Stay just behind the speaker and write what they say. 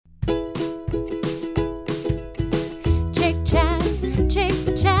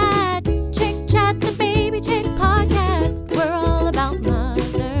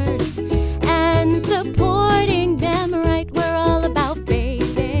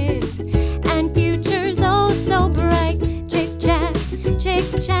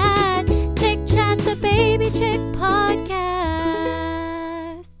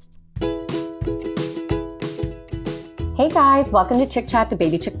Welcome to Chick Chat, the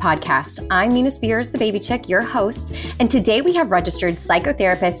Baby Chick podcast. I'm Nina Spears, the Baby Chick, your host, and today we have registered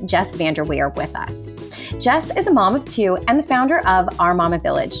psychotherapist Jess Vanderweer with us. Jess is a mom of two and the founder of Our Mama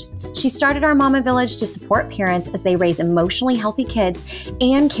Village. She started Our Mama Village to support parents as they raise emotionally healthy kids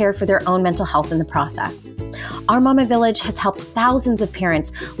and care for their own mental health in the process. Our Mama Village has helped thousands of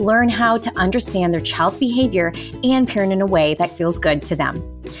parents learn how to understand their child's behavior and parent in a way that feels good to them.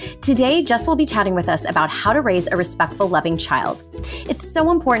 Today, Jess will be chatting with us about how to raise a respectful, loving child. It's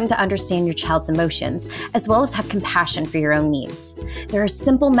so important to understand your child's emotions, as well as have compassion for your own needs. There are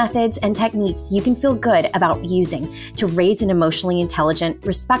simple methods and techniques you can feel good about using to raise an emotionally intelligent,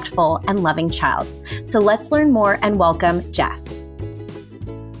 respectful, and loving child. So let's learn more and welcome Jess.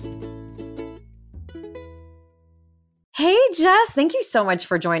 Hey, Jess, thank you so much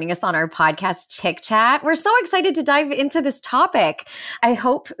for joining us on our podcast, Chick Chat. We're so excited to dive into this topic. I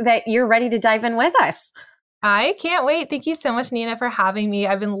hope that you're ready to dive in with us. I can't wait. Thank you so much, Nina, for having me.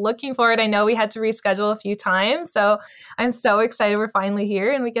 I've been looking forward. I know we had to reschedule a few times, so I'm so excited we're finally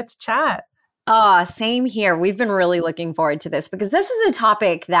here and we get to chat. Same here. We've been really looking forward to this because this is a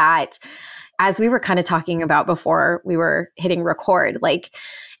topic that, as we were kind of talking about before we were hitting record, like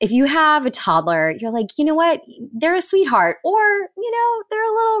if you have a toddler, you're like, you know what, they're a sweetheart, or, you know, they're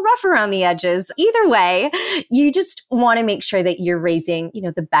a little rough around the edges. Either way, you just want to make sure that you're raising, you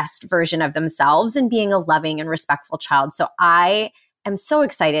know, the best version of themselves and being a loving and respectful child. So I am so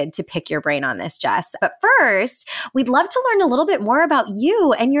excited to pick your brain on this, Jess. But first, we'd love to learn a little bit more about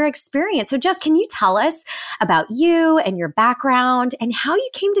you and your experience. So Jess, can you tell us about you and your background and how you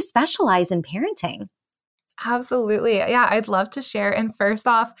came to specialize in parenting? Absolutely. Yeah, I'd love to share. And first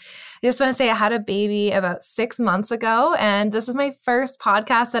off, I just want to say I had a baby about 6 months ago, and this is my first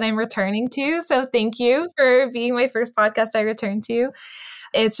podcast that I'm returning to. So thank you for being my first podcast I returned to.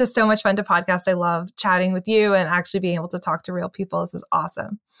 It's just so much fun to podcast. I love chatting with you and actually being able to talk to real people. This is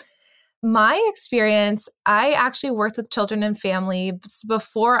awesome. My experience, I actually worked with children and families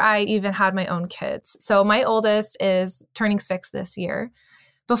before I even had my own kids. So my oldest is turning 6 this year.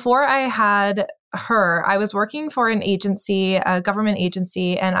 Before I had her, I was working for an agency, a government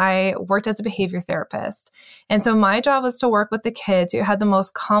agency, and I worked as a behavior therapist. And so my job was to work with the kids who had the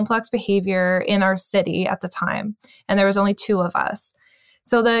most complex behavior in our city at the time. And there was only 2 of us.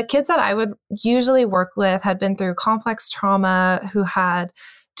 So the kids that I would usually work with had been through complex trauma, who had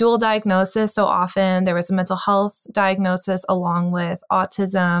dual diagnosis. So often there was a mental health diagnosis along with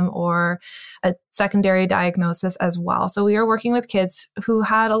autism or a secondary diagnosis as well. So we were working with kids who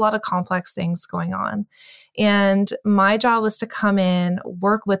had a lot of complex things going on. And my job was to come in,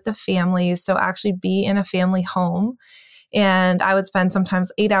 work with the families. So actually be in a family home. And I would spend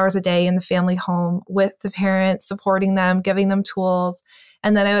sometimes 8 hours a day in the family home with the parents, supporting them, giving them tools.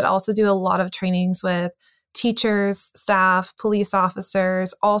 And then I would also do a lot of trainings with teachers, staff, police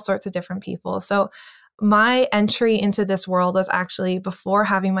officers, all sorts of different people. So my entry into this world was actually before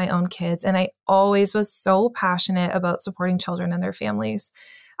having my own kids. And I always was so passionate about supporting children and their families.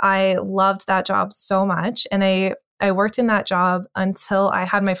 I loved that job so much. And I worked in that job until I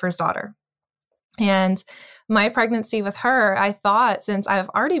had my first daughter. And my pregnancy with her, I thought, since I've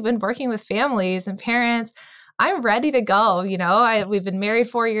already been working with families and parents, I'm ready to go. You know, we've been married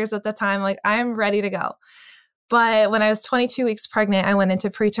 4 years at the time. Like, I'm ready to go. But when I was 22 weeks pregnant, I went into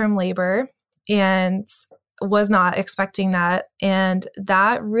preterm labor and was not expecting that. And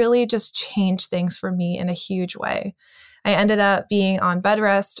that really just changed things for me in a huge way. I ended up being on bed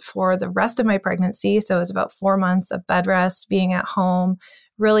rest for the rest of my pregnancy. So it was about 4 months of bed rest, being at home,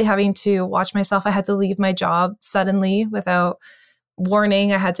 really having to watch myself. I had to leave my job suddenly without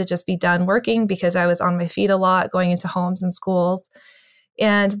warning. I had to just be done working because I was on my feet a lot, going into homes and schools.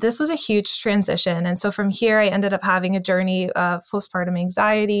 And this was a huge transition. And so from here, I ended up having a journey of postpartum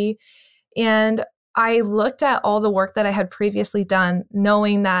anxiety. And I looked at all the work that I had previously done,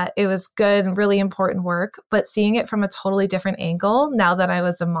 knowing that it was good and really important work, but seeing it from a totally different angle now that I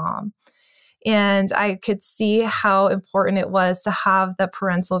was a mom. And I could see how important it was to have the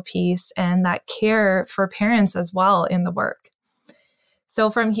parental piece and that care for parents as well in the work. So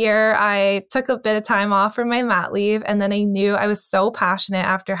from here, I took a bit of time off from my mat leave. And then I knew I was so passionate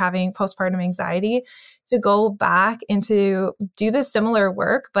after having postpartum anxiety to go back and to do this similar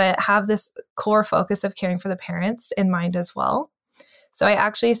work, but have this core focus of caring for the parents in mind as well. So I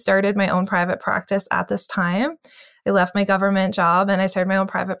actually started my own private practice at this time. I left my government job and I started my own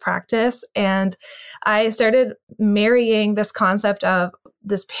private practice. And I started marrying this concept of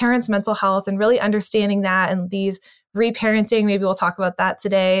this parent's mental health and really understanding that, and these reparenting, maybe we'll talk about that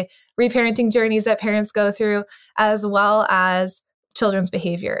today, reparenting journeys that parents go through, as well as children's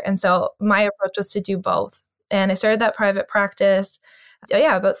behavior. And so my approach was to do both. And I started that private practice,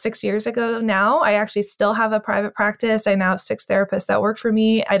 about 6 years ago now. I actually still have a private practice. I now have 6 therapists that work for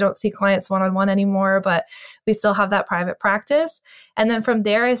me. I don't see clients one-on-one anymore, but we still have that private practice. And then from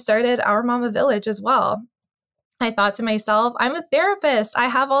there, I started Our Mama Village as well. I thought to myself, I'm a therapist. I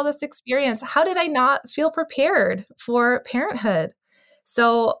have all this experience. How did I not feel prepared for parenthood?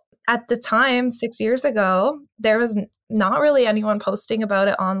 So at the time, 6 years ago, there was not really anyone posting about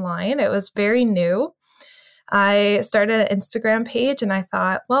it online. It was very new. I started an Instagram page and I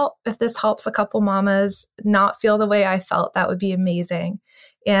thought, well, if this helps a couple mamas not feel the way I felt, that would be amazing.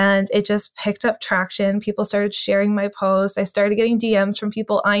 And it just picked up traction. People started sharing my posts. I started getting DMs from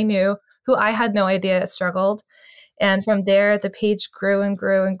people I knew who I had no idea struggled. And from there, the page grew and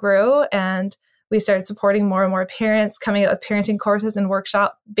grew and grew. And we started supporting more and more parents, coming out with parenting courses and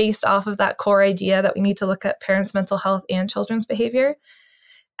workshops based off of that core idea that we need to look at parents' mental health and children's behavior.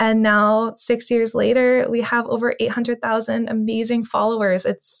 And now 6 years later, we have over 800,000 amazing followers.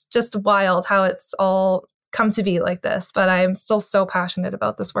 It's just wild how it's all come to be like this, but I'm still so passionate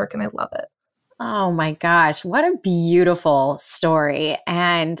about this work and I love it. Oh my gosh, what a beautiful story.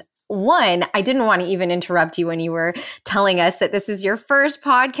 And one, I didn't want to even interrupt you when you were telling us that this is your first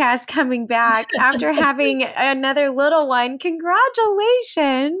podcast coming back after having another little one.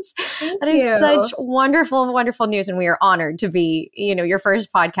 Congratulations. Thank That you. is such wonderful, wonderful news. And we are honored to be, your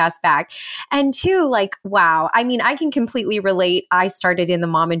first podcast back. And two, wow. I mean, I can completely relate. I started in the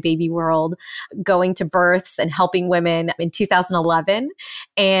mom and baby world, going to births and helping women in 2011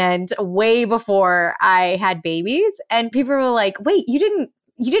 and way before I had babies. And people were like, wait, you didn't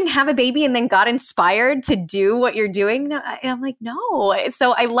have a baby and then got inspired to do what you're doing? No. And I'm like, no.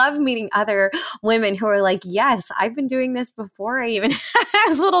 So I love meeting other women who are like, yes, I've been doing this before I even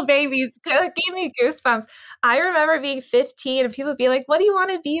had little babies. It gave me goosebumps. I remember being 15 and people would be like, what do you want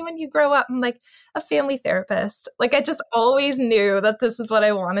to be when you grow up? I'm like, a family therapist. I just always knew that this is what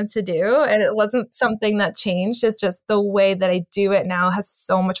I wanted to do. And it wasn't something that changed. It's just the way that I do it now has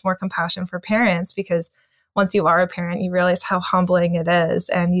so much more compassion for parents, because once you are a parent, you realize how humbling it is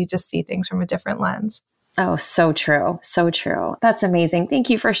and you just see things from a different lens. Oh, so true. So true. That's amazing. Thank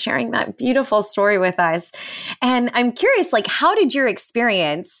you for sharing that beautiful story with us. And I'm curious, how did your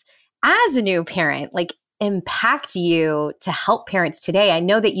experience as a new parent, impact you to help parents today? I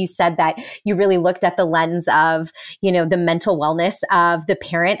know that you said that you really looked at the lens of, the mental wellness of the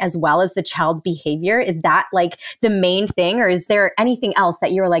parent as well as the child's behavior. Is that the main thing, or is there anything else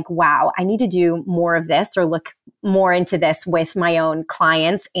that you're like, wow, I need to do more of this or look more into this with my own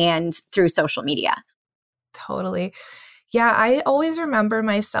clients and through social media? Totally. Yeah, I always remember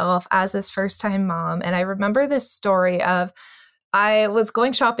myself as this first-time mom. And I remember this story of I was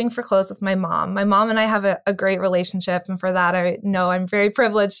going shopping for clothes with my mom. My mom and I have a great relationship. And for that, I know I'm very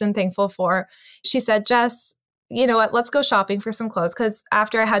privileged and thankful for. She said, Jess, you know what, let's go shopping for some clothes. Because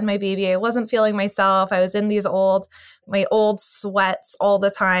after I had my baby, I wasn't feeling myself. I was in my old sweats all the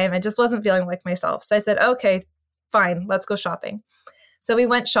time. I just wasn't feeling like myself. So I said, okay, fine, let's go shopping. So we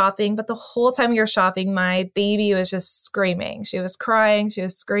went shopping, but the whole time we were shopping, my baby was just screaming. She was crying. She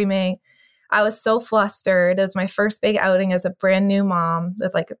was screaming. I was so flustered. It was my first big outing as a brand new mom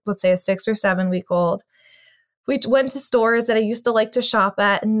with let's say a 6 or 7 week old. We went to stores that I used to like to shop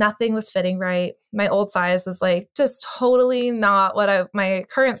at and nothing was fitting right. My old size was just totally not what my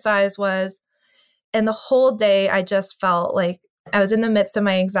current size was. And the whole day I just felt like I was in the midst of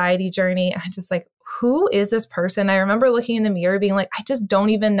my anxiety journey. I just who is this person? I remember looking in the mirror being I just don't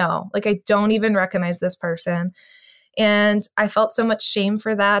even know. I don't even recognize this person. And I felt so much shame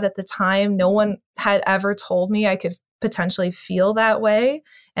for that at the time. No one had ever told me I could potentially feel that way.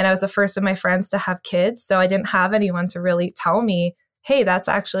 And I was the first of my friends to have kids. So I didn't have anyone to really tell me, hey, that's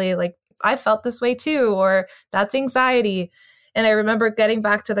actually I felt this way too, or that's anxiety. And I remember getting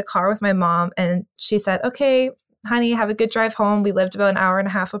back to the car with my mom and she said, okay, honey, have a good drive home. We lived about an hour and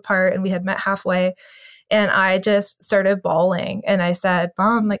a half apart and we had met halfway. And I just started bawling. And I said,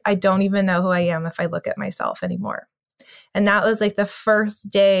 Mom, I don't even know who I am if I look at myself anymore. And that was the first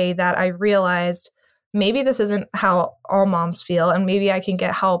day that I realized maybe this isn't how all moms feel. And maybe I can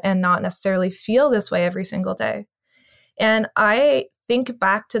get help and not necessarily feel this way every single day. And I think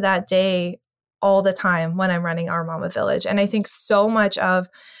back to that day all the time when I'm running Our Mama Village. And I think so much of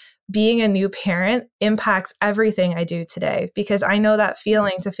being a new parent impacts everything I do today, because I know that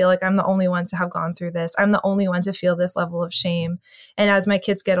feeling to feel like I'm the only one to have gone through this. I'm the only one to feel this level of shame. And as my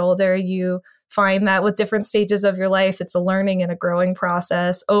kids get older, you find that with different stages of your life, it's a learning and a growing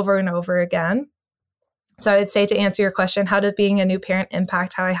process over and over again. So I would say, to answer your question, how did being a new parent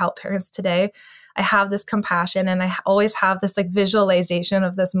impact how I help parents today? I have this compassion, and I always have this like visualization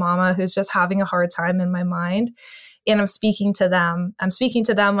of this mama who's just having a hard time in my mind. And I'm speaking to them. I'm speaking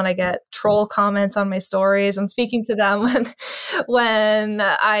to them when I get troll comments on my stories. I'm speaking to them when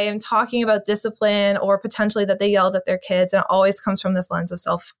I am talking about discipline or potentially that they yelled at their kids. And it always comes from this lens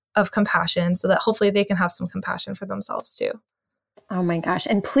of compassion, so that hopefully they can have some compassion for themselves too. Oh my gosh.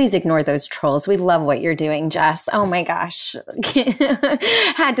 And please ignore those trolls. We love what you're doing, Jess. Oh my gosh.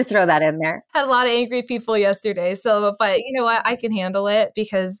 Had to throw that in there. Had a lot of angry people yesterday. So, but you know what? I can handle it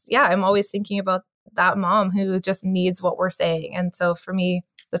because, yeah, I'm always thinking about that mom who just needs what we're saying. And so for me,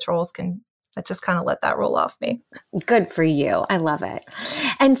 the trolls I just kind of let that roll off me. Good for you. I love it.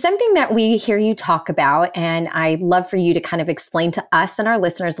 And something that we hear you talk about, and I'd love for you to kind of explain to us and our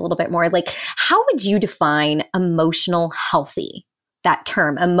listeners a little bit more, like, how would you define emotional healthy? That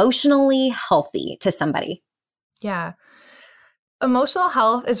term, emotionally healthy, to somebody? Yeah. Emotional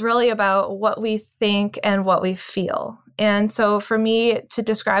health is really about what we think and what we feel. And so for me, to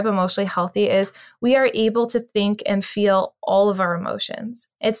describe emotionally healthy is we are able to think and feel all of our emotions.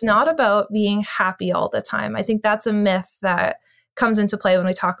 It's not about being happy all the time. I think that's a myth that comes into play when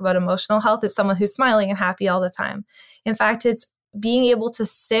we talk about emotional health. Is someone who's smiling and happy all the time. In fact, it's being able to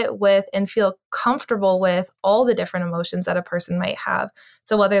sit with and feel comfortable with all the different emotions that a person might have.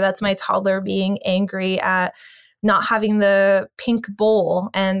 So whether that's my toddler being angry at not having the pink bowl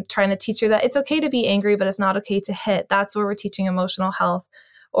and trying to teach her that it's okay to be angry, but it's not okay to hit. That's where we're teaching emotional health.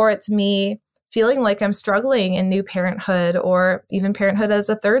 Or it's me feeling like I'm struggling in new parenthood or even parenthood as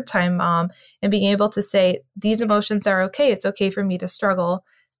a third-time mom, and being able to say, these emotions are okay. It's okay for me to struggle,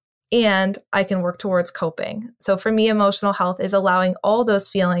 and I can work towards coping. So for me, emotional health is allowing all those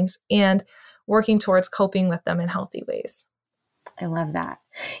feelings and working towards coping with them in healthy ways. I love that.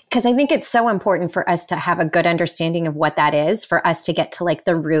 Because I think it's so important for us to have a good understanding of what that is, for us to get to like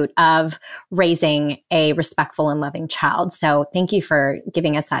the root of raising a respectful and loving child. So thank you for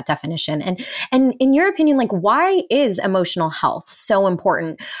giving us that definition. And in your opinion, like, why is emotional health so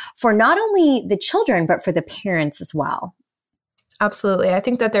important for not only the children, but for the parents as well? Absolutely. I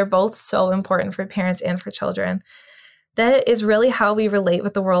think that they're both so important for parents and for children. That is really how we relate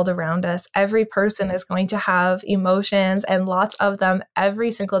with the world around us. Every person is going to have emotions, and lots of them every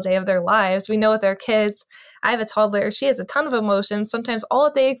single day of their lives. We know with our kids, I have a toddler, she has a ton of emotions, sometimes all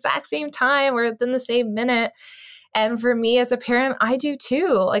at the exact same time or within the same minute. And for me as a parent, I do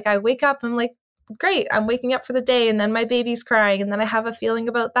too. Like, I wake up, I'm like, great, I'm waking up for the day, and then my baby's crying, and then I have a feeling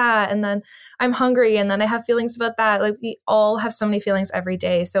about that, and then I'm hungry, and then I have feelings about that. Like, we all have so many feelings every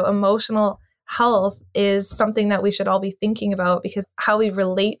day. So emotional health is something that we should all be thinking about, because how we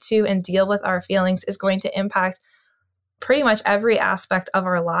relate to and deal with our feelings is going to impact pretty much every aspect of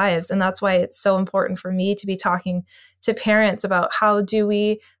our lives. And that's why it's so important for me to be talking to parents about how do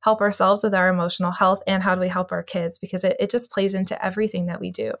we help ourselves with our emotional health and how do we help our kids, because it just plays into everything that we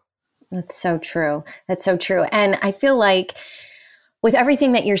do. That's so true. That's so true. And I feel like with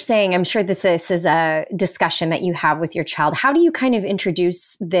everything that you're saying, I'm sure that this is a discussion that you have with your child. How do you kind of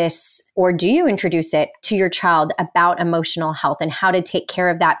introduce this, or do you introduce it to your child about emotional health and how to take care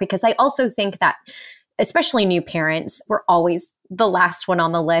of that? Because I also think that, especially new parents, we're always the last one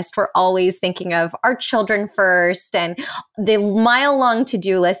on the list. We're always thinking of our children first and the mile-long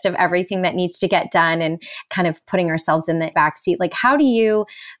to-do list of everything that needs to get done and kind of putting ourselves in the backseat. Like, how do you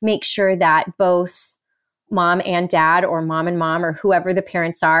make sure that both mom and dad, or mom and mom, or whoever the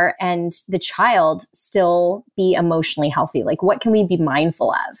parents are, and the child still be emotionally healthy? Like, what can we be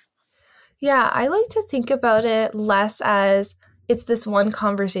mindful of? Yeah, I like to think about it less as it's this one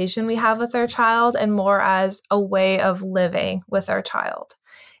conversation we have with our child, and more as a way of living with our child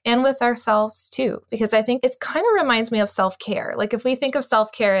and with ourselves too. Because I think it kind of reminds me of self-care. Like, if we think of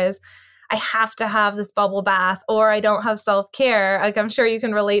self-care as, I have to have this bubble bath, or I don't have self-care, like, I'm sure you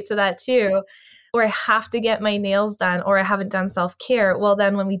can relate to that too. Or I have to get my nails done, or I haven't done self-care. Well,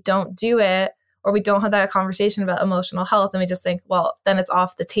 then when we don't do it, or we don't have that conversation about emotional health, and we just think, well, then it's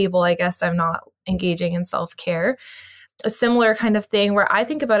off the table. I guess I'm not engaging in self-care. A similar kind of thing where I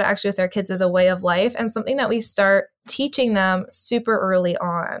think about it actually with our kids as a way of life, and something that we start teaching them super early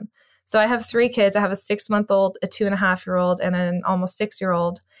on. So I have 3 kids. I have a 6-month-old, a 2.5-year-old, and an almost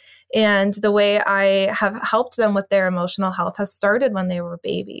 6-year-old. And the way I have helped them with their emotional health has started when they were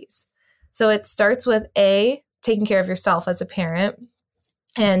babies. So it starts with taking care of yourself as a parent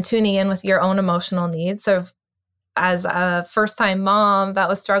and tuning in with your own emotional needs. So as a first-time mom that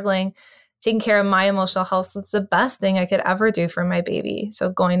was struggling, taking care of my emotional health was the best thing I could ever do for my baby.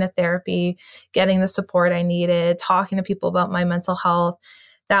 So going to therapy, getting the support I needed, talking to people about my mental health,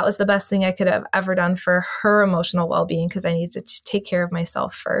 that was the best thing I could have ever done for her emotional well-being because I needed to take care of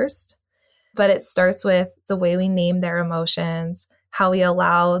myself first. But it starts with the way we name their emotions, how we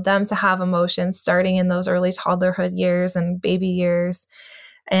allow them to have emotions starting in those early toddlerhood years and baby years,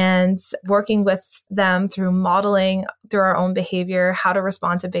 and working with them through modeling through our own behavior, how to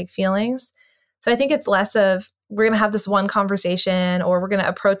respond to big feelings. So I think it's less of we're going to have this one conversation or we're going to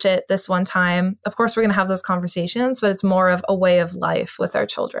approach it this one time. Of course, we're going to have those conversations, but it's more of a way of life with our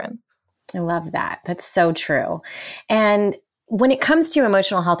children. I love that. That's so true. And when it comes to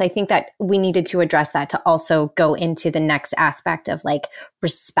emotional health, I think that we needed to address that to also go into the next aspect of like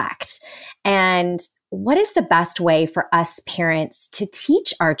respect. And what is the best way for us parents to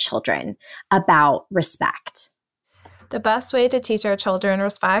teach our children about respect? The best way to teach our children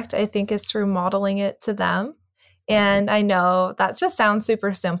respect, I think, is through modeling it to them. And I know that just sounds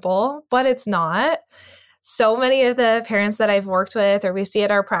super simple, but it's not. So many of the parents that I've worked with, or we see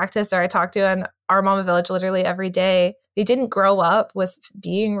at our practice, or I talk to in our Mama Village literally every day, they didn't grow up with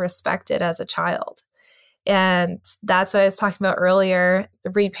being respected as a child. And that's what I was talking about earlier,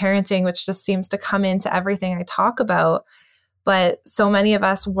 the reparenting, which just seems to come into everything I talk about. But so many of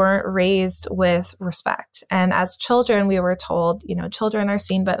us weren't raised with respect. And as children, we were told, children are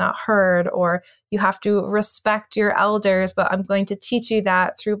seen but not heard, or you have to respect your elders, but I'm going to teach you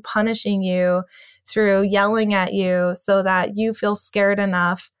that through punishing you, through yelling at you so that you feel scared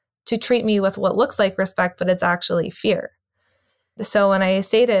enough to treat me with what looks like respect, but it's actually fear. So when I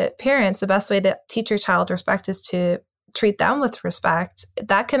say to parents, the best way to teach your child respect is to treat them with respect,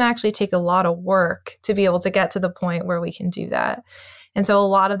 that can actually take a lot of work to be able to get to the point where we can do that. And so a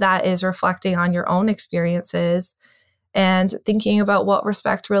lot of that is reflecting on your own experiences and thinking about what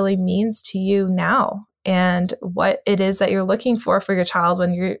respect really means to you now and what it is that you're looking for your child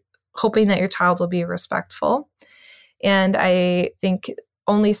when you're hoping that your child will be respectful. And I think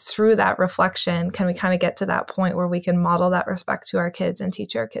only through that reflection can we kind of get to that point where we can model that respect to our kids and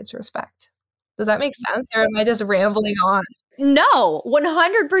teach our kids respect. Does that make sense? Or am I just rambling on? No,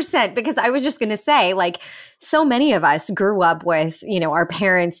 100%. Because I was just going to say, like, so many of us grew up with, our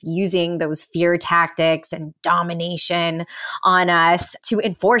parents using those fear tactics and domination on us to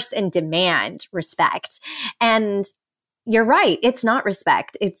enforce and demand respect. And you're right. It's not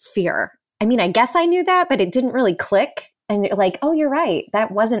respect. It's fear. I mean, I guess I knew that, but it didn't really click. And you're like, oh, you're right.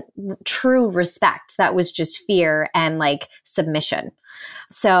 That wasn't true respect. That was just fear and like submission.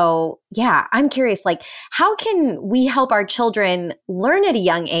 So yeah, I'm curious, like, how can we help our children learn at a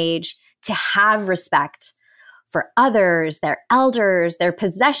young age to have respect for others, their elders, their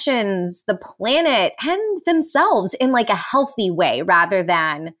possessions, the planet, and themselves in like a healthy way rather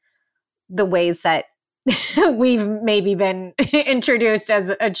than the ways that we've maybe been introduced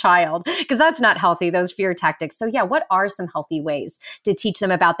as a child, because that's not healthy, those fear tactics. So yeah, what are some healthy ways to teach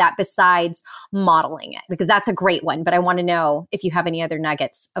them about that besides modeling it? Because that's a great one, but I want to know if you have any other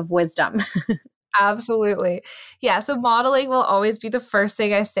nuggets of wisdom. Absolutely. Yeah. So modeling will always be the first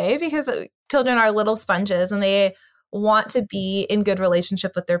thing I say because children are little sponges and they want to be in good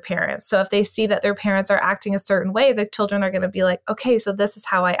relationship with their parents. So if they see that their parents are acting a certain way, the children are going to be like, okay, so this is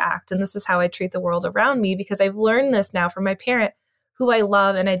how I act and this is how I treat the world around me because I've learned this now from my parent who I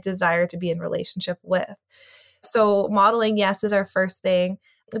love and I desire to be in relationship with. So modeling, yes, is our first thing.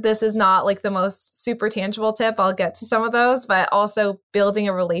 This is not like the most super tangible tip. I'll get to some of those, but also building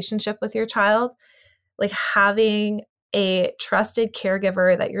a relationship with your child, like having a trusted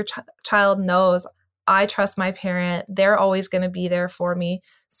caregiver that your child knows, I trust my parent. They're always going to be there for me.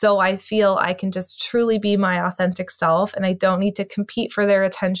 So I feel I can just truly be my authentic self and I don't need to compete for their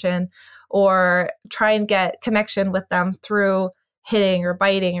attention or try and get connection with them through hitting or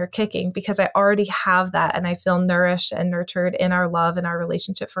biting or kicking because I already have that and I feel nourished and nurtured in our love and our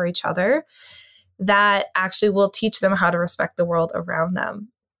relationship for each other. That actually will teach them how to respect the world around them.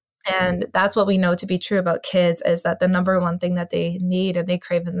 And that's what we know to be true about kids is that the number one thing that they need and they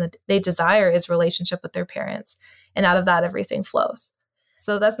crave and they desire is relationship with their parents. And out of that, everything flows.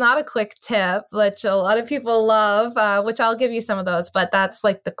 So that's not a quick tip, which a lot of people love, which I'll give you some of those, but that's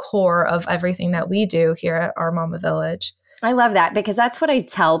like the core of everything that we do here at our Mama Village. I love that because that's what I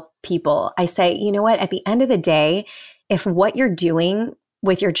tell people. I say, you know what, at the end of the day, if what you're doing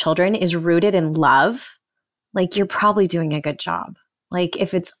with your children is rooted in love, like you're probably doing a good job. Like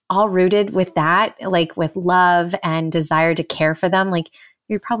if it's all rooted with that, like with love and desire to care for them, like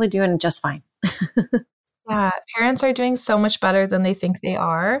you're probably doing just fine. Yeah, parents are doing so much better than they think they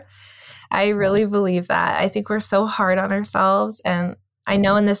are. I really believe that. I think we're so hard on ourselves. And I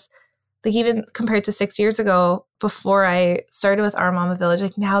know in this Like even compared to 6 years ago, before I started with Our Mama Village,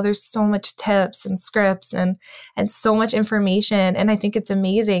 like now there's so much tips and scripts and so much information. And I think it's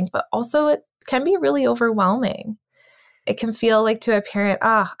amazing, but also it can be really overwhelming. It can feel like to a parent,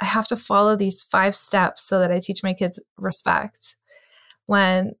 I have to follow these 5 steps so that I teach my kids respect.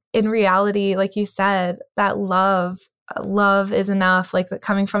 When in reality, like you said, that love is enough, like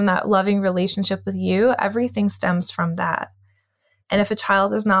coming from that loving relationship with you, everything stems from that. And if a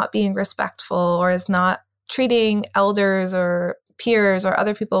child is not being respectful or is not treating elders or peers or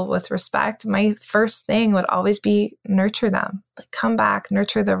other people with respect, my first thing would always be nurture them. Like come back,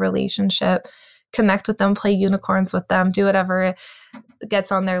 nurture the relationship, connect with them, play unicorns with them, do whatever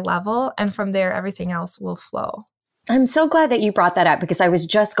gets on their level. And from there, everything else will flow. I'm so glad that you brought that up, because I was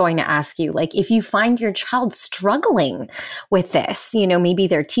just going to ask you, like, if you find your child struggling with this, maybe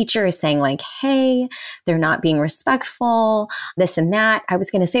their teacher is saying like, hey, they're not being respectful, this and that. I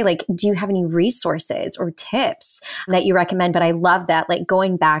was going to say, like, do you have any resources or tips that you recommend? But I love that, like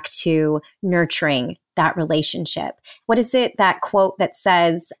going back to nurturing that relationship. What is it, that quote that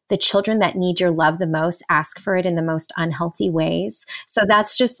says, the children that need your love the most ask for it in the most unhealthy ways? So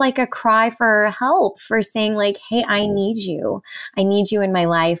that's just like a cry for help, for saying like, hey, I need you. I need you in my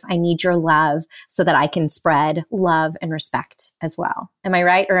life. I need your love so that I can spread love and respect as well. Am I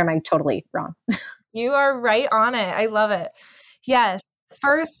right? Or am I totally wrong? You are right on it. I love it. Yes.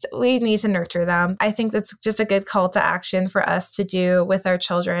 First, we need to nurture them. I think that's just a good call to action for us to do with our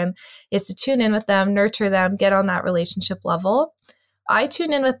children, is to tune in with them, nurture them, get on that relationship level. I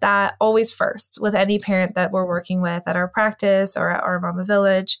tune in with that always first with any parent that we're working with at our practice or at Our Mama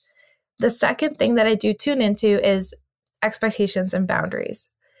Village. The second thing that I do tune into is expectations and boundaries.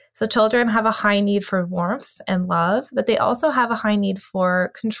 So children have a high need for warmth and love, but they also have a high need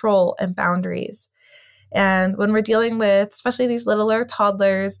for control and boundaries. And when we're dealing with, especially these littler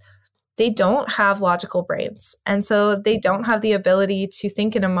toddlers, they don't have logical brains. And so they don't have the ability to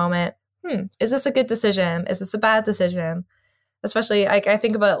think in a moment, is this a good decision? Is this a bad decision? Especially, like, I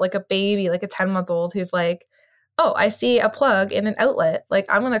think about like a baby, like a 10-month-old who's like, oh, I see a plug in an outlet. Like,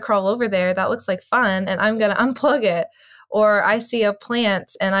 I'm going to crawl over there. That looks like fun. And I'm going to unplug it. Or I see a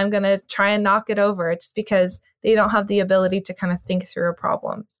plant and I'm going to try and knock it over, just because they don't have the ability to kind of think through a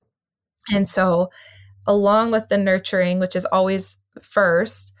problem. And so along with the nurturing, which is always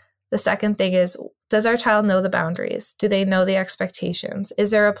first, the second thing is, does our child know the boundaries? Do they know the expectations?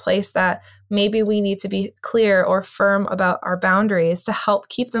 Is there a place that maybe we need to be clear or firm about our boundaries to help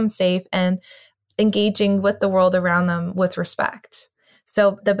keep them safe and engaging with the world around them with respect?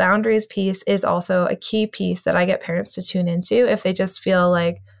 So the boundaries piece is also a key piece that I get parents to tune into if they just feel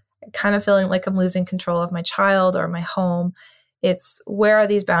like, kind of feeling like I'm losing control of my child or my home. It's, where are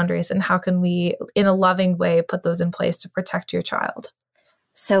these boundaries and how can we, in a loving way, put those in place to protect your child?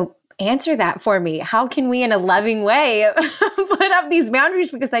 So answer that for me. How can we, in a loving way, put up these boundaries?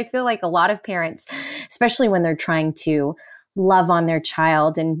 Because I feel like a lot of parents, especially when they're trying to love on their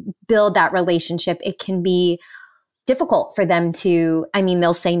child and build that relationship, it can be difficult for them to,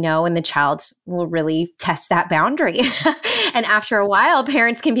 they'll say no and the child will really test that boundary. And after a while,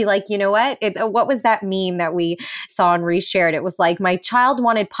 parents can be like, you know what? What was that meme that we saw and reshared? It was like, my child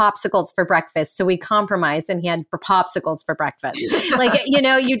wanted popsicles for breakfast, so we compromised and he had popsicles for breakfast. Like,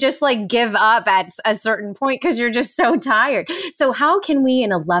 you just like give up at a certain point because you're just so tired. So how can we,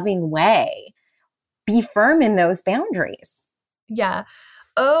 in a loving way, be firm in those boundaries? Yeah.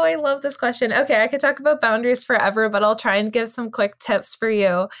 Oh, I love this question. Okay, I could talk about boundaries forever, but I'll try and give some quick tips for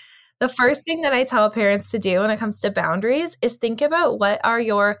you. The first thing that I tell parents to do when it comes to boundaries is think about what are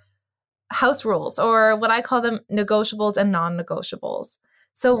your house rules, or what I call them negotiables and non-negotiables.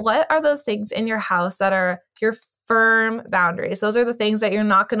 So what are those things in your house that are your firm boundaries? Those are the things that you're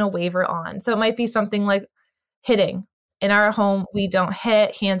not going to waver on. So it might be something like hitting. In our home, we don't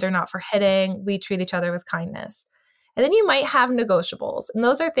hit. Hands are not for hitting. We treat each other with kindness. And then you might have negotiables. And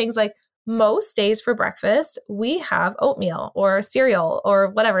those are things like, most days for breakfast, we have oatmeal or cereal or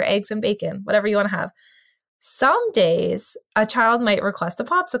whatever, eggs and bacon, whatever you want to have. Some days, a child might request a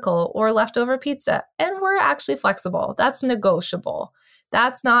popsicle or leftover pizza, and we're actually flexible. That's negotiable.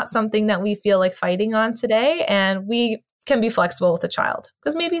 That's not something that we feel like fighting on today, and we can be flexible with a child,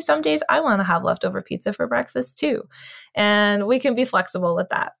 because maybe some days I want to have leftover pizza for breakfast too, and we can be flexible with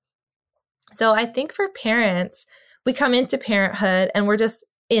that. So I think for parents, we come into parenthood and we're just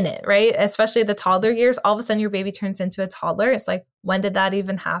in it, right? Especially the toddler years, all of a sudden your baby turns into a toddler. It's like, when did that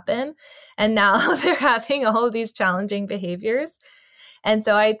even happen? And now they're having all of these challenging behaviors. And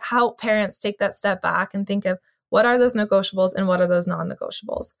so I help parents take that step back and think of, what are those negotiables and what are those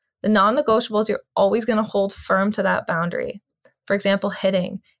non-negotiables? The non-negotiables, you're always going to hold firm to that boundary. For example,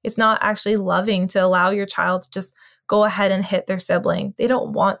 hitting. It's not actually loving to allow your child to just go ahead and hit their sibling. They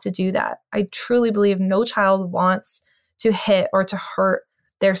don't want to do that. I truly believe no child wants to hit or to hurt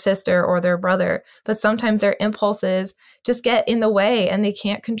their sister or their brother, but sometimes their impulses just get in the way and they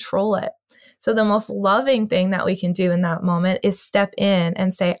can't control it. So the most loving thing that we can do in that moment is step in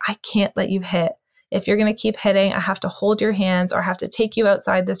and say, I can't let you hit. If you're going to keep hitting, I have to hold your hands or I have to take you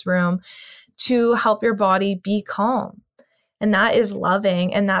outside this room to help your body be calm. And that is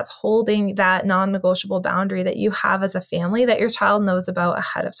loving. And that's holding that non-negotiable boundary that you have as a family that your child knows about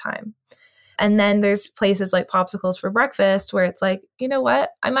ahead of time. And then there's places like Popsicles for Breakfast where it's like, you know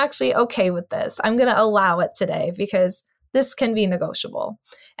what? I'm actually okay with this. I'm going to allow it today because this can be negotiable.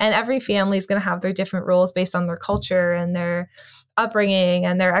 And every family is going to have their different rules based on their culture and their upbringing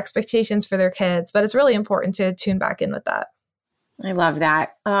and their expectations for their kids. But it's really important to tune back in with that. I love that.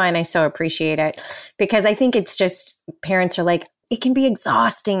 Oh, and I so appreciate it because I think it's just parents are like, it can be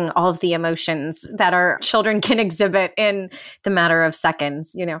exhausting, all of the emotions that our children can exhibit in the matter of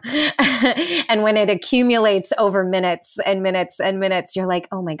seconds, you know. And when it accumulates over minutes and minutes and minutes, you're like,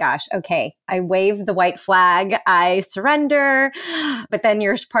 oh my gosh, okay, I wave the white flag, I surrender. But then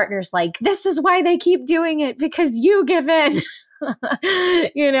your partner's like, this is why they keep doing it, because you give in.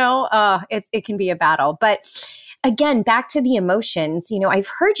 You know, it can be a battle. But again, back to the emotions, you know, I've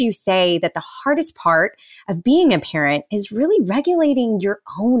heard you say that the hardest part of being a parent is really regulating your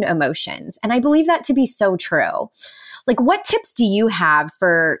own emotions. And I believe that to be so true. Like, what tips do you have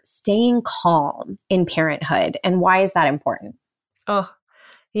for staying calm in parenthood? And why is that important? Oh,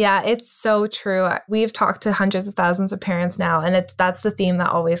 yeah, it's so true. We've talked to hundreds of thousands of parents now, and that's the theme that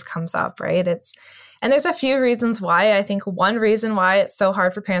always comes up, right? And there's a few reasons why. I think one reason why it's so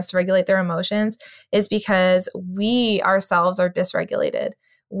hard for parents to regulate their emotions is because we ourselves are dysregulated.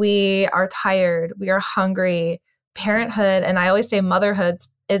 We are tired. We are hungry. Parenthood, and I always say motherhood,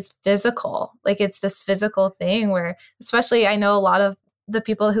 is physical. Like, it's this physical thing where, especially I know a lot of the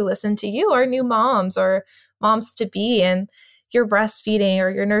people who listen to you are new moms or moms to be, and you're breastfeeding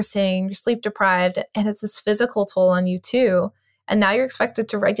or you're nursing, you're sleep deprived, and it's this physical toll on you too. And now you're expected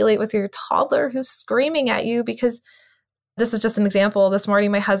to regulate with your toddler who's screaming at you because this is just an example. This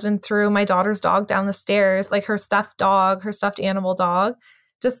morning, my husband threw my daughter's dog down the stairs, like her stuffed dog, her stuffed animal dog,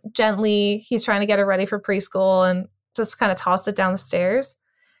 just gently. He's trying to get her ready for preschool and just kind of tossed it down the stairs.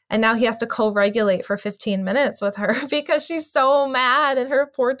 And now he has to co-regulate for 15 minutes with her because she's so mad and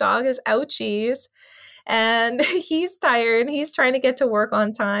her poor dog is ouchies. And he's tired and he's trying to get to work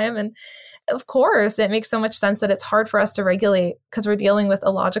on time. And of course, it makes so much sense that it's hard for us to regulate because we're dealing with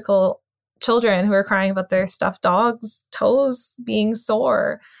illogical children who are crying about their stuffed dog's toes being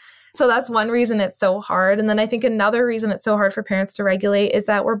sore. So that's one reason it's so hard. And then I think another reason it's so hard for parents to regulate is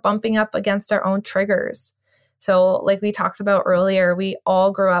that we're bumping up against our own triggers. So like we talked about earlier, we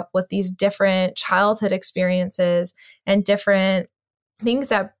all grew up with these different childhood experiences and different things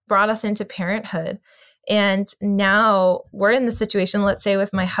that brought us into parenthood. And now we're in the situation, let's say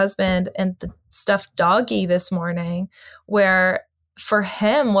with my husband and the stuffed doggy this morning, where for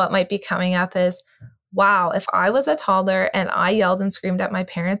him, what might be coming up is, wow, if I was a toddler and I yelled and screamed at my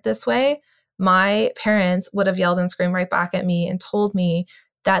parent this way, my parents would have yelled and screamed right back at me and told me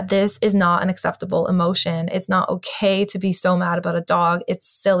that this is not an acceptable emotion. It's not okay to be so mad about a dog. It's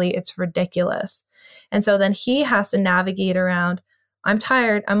silly. It's ridiculous. And so then he has to navigate around, I'm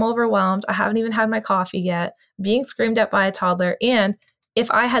tired, I'm overwhelmed, I haven't even had my coffee yet, being screamed at by a toddler. And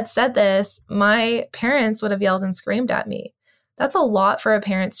if I had said this, my parents would have yelled and screamed at me. That's a lot for a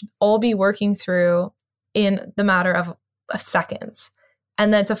parent to all be working through in the matter of seconds.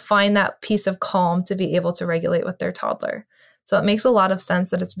 And then to find that piece of calm to be able to regulate with their toddler. So it makes a lot of sense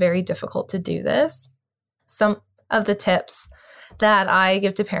that it's very difficult to do this. Some of the tips that I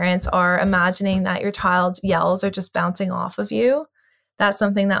give to parents are imagining that your child's yells are just bouncing off of you. That's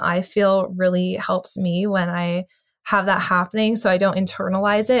something that I feel really helps me when I have that happening. So I don't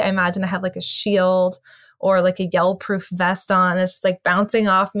internalize it. I imagine I have like a shield or like a yell-proof vest on. It's just like bouncing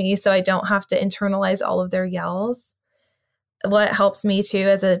off me so I don't have to internalize all of their yells. What helps me too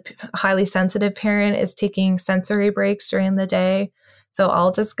as a highly sensitive parent is taking sensory breaks during the day. So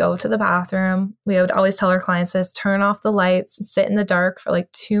I'll just go to the bathroom. We would always tell our clients this, turn off the lights and sit in the dark for like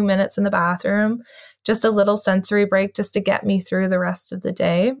 2 minutes in the bathroom. Just a little sensory break just to get me through the rest of the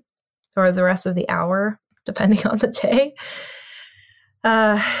day or the rest of the hour, depending on the day.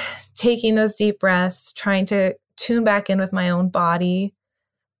 Taking those deep breaths, trying to tune back in with my own body,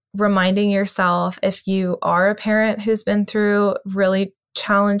 reminding yourself if you are a parent who's been through really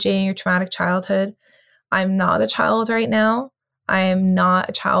challenging or traumatic childhood, I'm not a child right now. I am not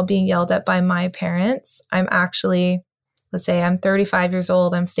a child being yelled at by my parents. I'm actually let's say I'm 35 years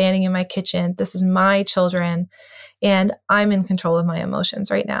old, I'm standing in my kitchen, this is my children, and I'm in control of my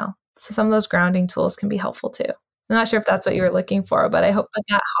emotions right now. So some of those grounding tools can be helpful too. I'm not sure if that's what you were looking for, but I hope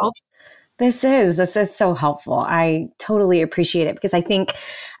that helps. This is so helpful. I totally appreciate it because I think,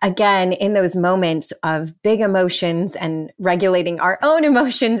 again, in those moments of big emotions and regulating our own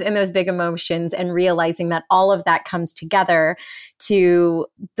emotions in those big emotions and realizing that all of that comes together to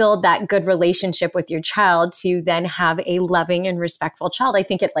build that good relationship with your child to then have a loving and respectful child. I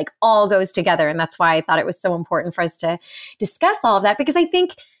think it like all goes together. And that's why I thought it was so important for us to discuss all of that, because I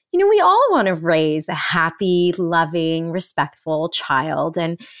think, we all want to raise a happy, loving, respectful child.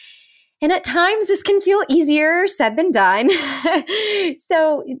 And at times this can feel easier said than done.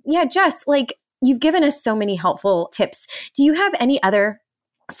 So yeah, Jess, like you've given us so many helpful tips. Do you have any other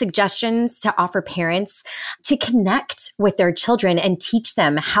suggestions to offer parents to connect with their children and teach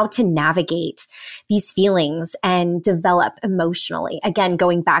them how to navigate these feelings and develop emotionally? Again,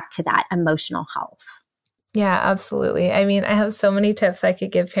 going back to that emotional health. Yeah, absolutely. I mean, I have so many tips I could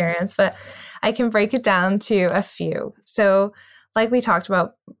give parents, but I can break it down to a few. So like we talked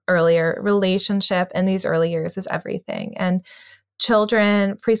about earlier, relationship in these early years is everything. And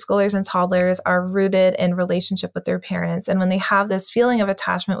children, preschoolers and toddlers are rooted in relationship with their parents. And when they have this feeling of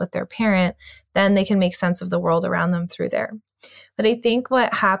attachment with their parent, then they can make sense of the world around them through there. But I think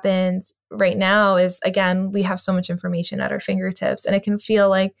what happens right now is, again, we have so much information at our fingertips, and it can feel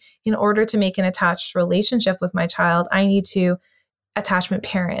like in order to make an attached relationship with my child, I need to attachment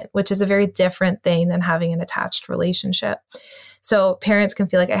parent, which is a very different thing than having an attached relationship. So parents can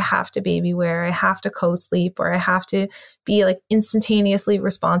feel like I have to baby wear, I have to co-sleep, or I have to be like instantaneously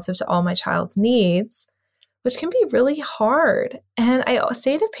responsive to all my child's needs, which can be really hard. And I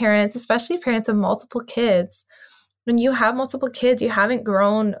say to parents, especially parents of multiple kids, when you have multiple kids, you haven't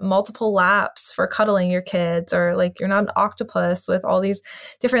grown multiple laps for cuddling your kids, or like you're not an octopus with all these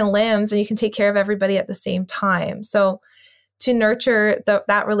different limbs and you can take care of everybody at the same time. So to nurture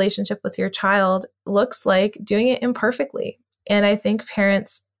that relationship with your child looks like doing it imperfectly. And I think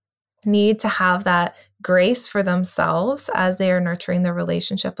parents need to have that grace for themselves as they are nurturing their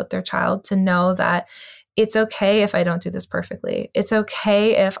relationship with their child, to know that it's okay if I don't do this perfectly. It's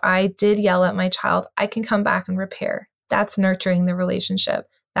okay if I did yell at my child, I can come back and repair. That's nurturing the relationship.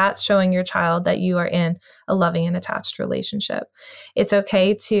 That's showing your child that you are in a loving and attached relationship. It's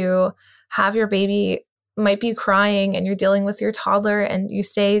okay to have your baby might be crying and you're dealing with your toddler and you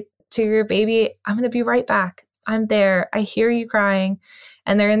say to your baby, I'm going to be right back. I'm there. I hear you crying,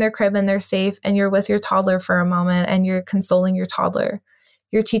 and they're in their crib and they're safe, and you're with your toddler for a moment and you're consoling your toddler.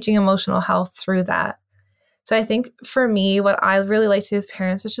 You're teaching emotional health through that. So I think for me, what I really like to do with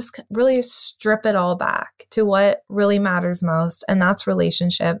parents is just really strip it all back to what really matters most. And that's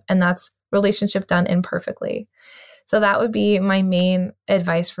relationship, and that's relationship done imperfectly. So that would be my main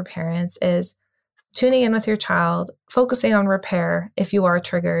advice for parents, is tuning in with your child, focusing on repair if you are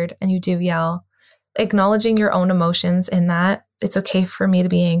triggered and you do yell, acknowledging your own emotions in that. It's okay for me to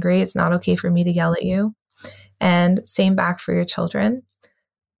be angry. It's not okay for me to yell at you. And same back for your children.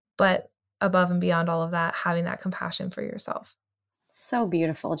 But above and beyond all of that, having that compassion for yourself. So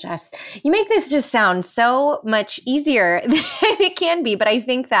beautiful, Jess. You make this just sound so much easier than it can be. But I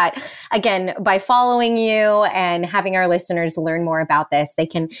think that, again, by following you and having our listeners learn more about this, I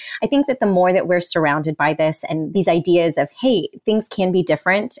think that the more that we're surrounded by this and these ideas of, hey, things can be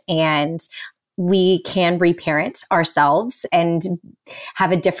different and we can reparent ourselves and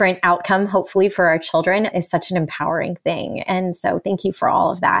have a different outcome, hopefully, for our children, is such an empowering thing. And so thank you for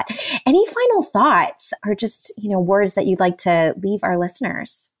all of that. Any final thoughts or just, words that you'd like to leave our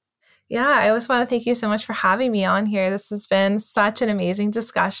listeners? Yeah, I just want to thank you so much for having me on here. This has been such an amazing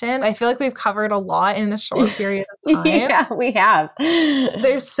discussion. I feel like we've covered a lot in a short period of time. Yeah, we have.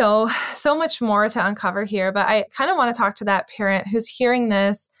 There's so much more to uncover here, but I kind of want to talk to that parent who's hearing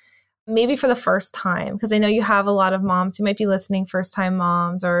this maybe for the first time, because I know you have a lot of moms who might be listening, first-time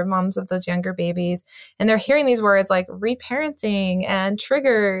moms or moms of those younger babies, and they're hearing these words like reparenting and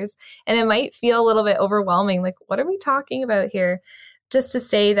triggers, and it might feel a little bit overwhelming. Like, what are we talking about here? Just to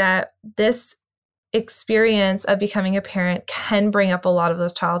say that this experience of becoming a parent can bring up a lot of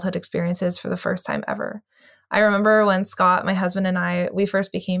those childhood experiences for the first time ever. I remember when Scott, my husband, and I, we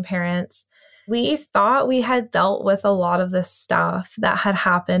first became parents, we thought we had dealt with a lot of this stuff that had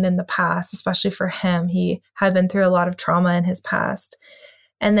happened in the past, especially for him. He had been through a lot of trauma in his past.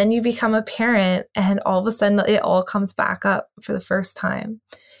 And then you become a parent and all of a sudden it all comes back up for the first time.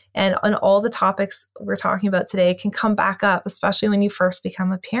 And on all the topics we're talking about today can come back up, especially when you first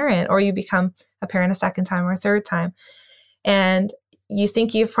become a parent or you become a parent a second time or a third time. And you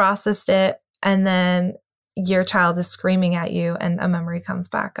think you've processed it, and then your child is screaming at you and a memory comes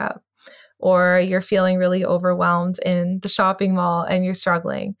back up, or you're feeling really overwhelmed in the shopping mall and you're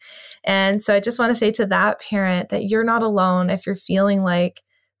struggling. And so I just want to say to that parent that you're not alone if you're feeling like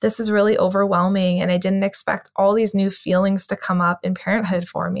this is really overwhelming and I didn't expect all these new feelings to come up in parenthood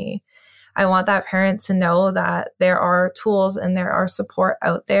for me. I want that parent to know that there are tools and there are support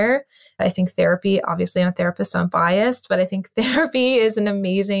out there. I think therapy, obviously I'm a therapist, so I'm biased, but I think therapy is an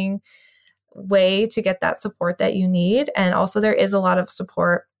amazing way to get that support that you need. And also there is a lot of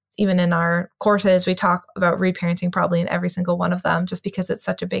support. Even in our courses, we talk about reparenting probably in every single one of them, just because it's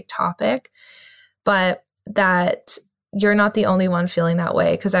such a big topic. But that you're not the only one feeling that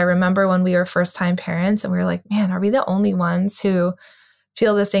way. Because I remember when we were first-time parents and we were like, man, are we the only ones who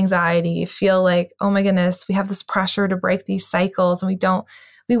feel this anxiety, feel like, oh my goodness, we have this pressure to break these cycles and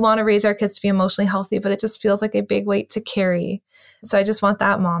we want to raise our kids to be emotionally healthy, but it just feels like a big weight to carry. So I just want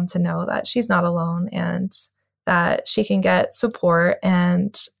that mom to know that she's not alone and that she can get support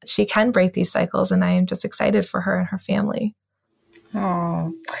and she can break these cycles. And I am just excited for her and her family.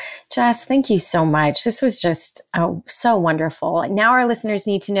 Oh, Jess, thank you so much. This was just so wonderful. Now our listeners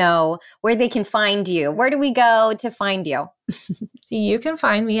need to know where they can find you. Where do we go to find you? You can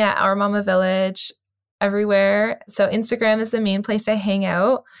find me at Our Mama Village everywhere. So Instagram is the main place I hang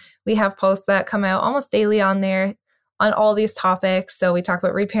out. We have posts that come out almost daily on there on all these topics. So we talk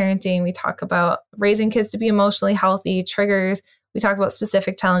about reparenting, we talk about raising kids to be emotionally healthy, triggers. We talk about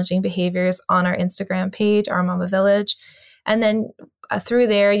specific challenging behaviors on our Instagram page, Our Mama Village. And then through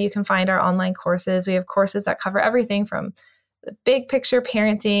there, you can find our online courses. We have courses that cover everything from the big picture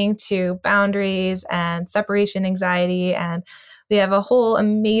parenting to boundaries and separation anxiety. And we have a whole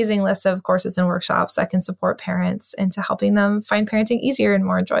amazing list of courses and workshops that can support parents into helping them find parenting easier and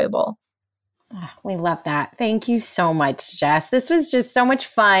more enjoyable. Oh, we love that. Thank you so much, Jess. This was just so much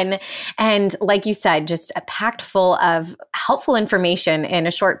fun. And like you said, just packed full of helpful information in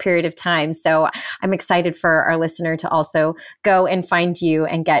a short period of time. So I'm excited for our listener to also go and find you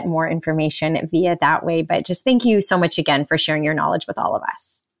and get more information via that way. But just thank you so much again for sharing your knowledge with all of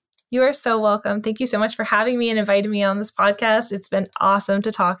us. You are so welcome. Thank you so much for having me and inviting me on this podcast. It's been awesome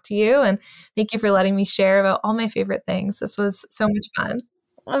to talk to you. And thank you for letting me share about all my favorite things. This was so much fun.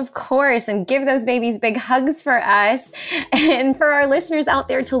 Of course, and give those babies big hugs for us. And for our listeners out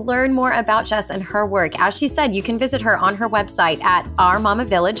there to learn more about Jess and her work, as she said, you can visit her on her website at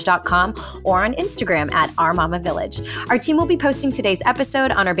ourmamavillage.com or on Instagram at ourmamavillage. Our team will be posting today's episode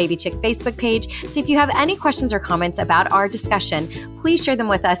on our Baby Chick Facebook page. So if you have any questions or comments about our discussion, please share them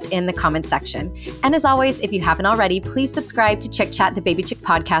with us in the comment section. And as always, if you haven't already, please subscribe to Chick Chat, the Baby Chick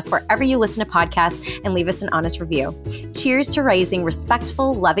podcast, wherever you listen to podcasts, and leave us an honest review. Cheers to raising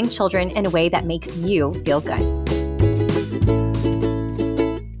respectful, loving children in a way that makes you feel good.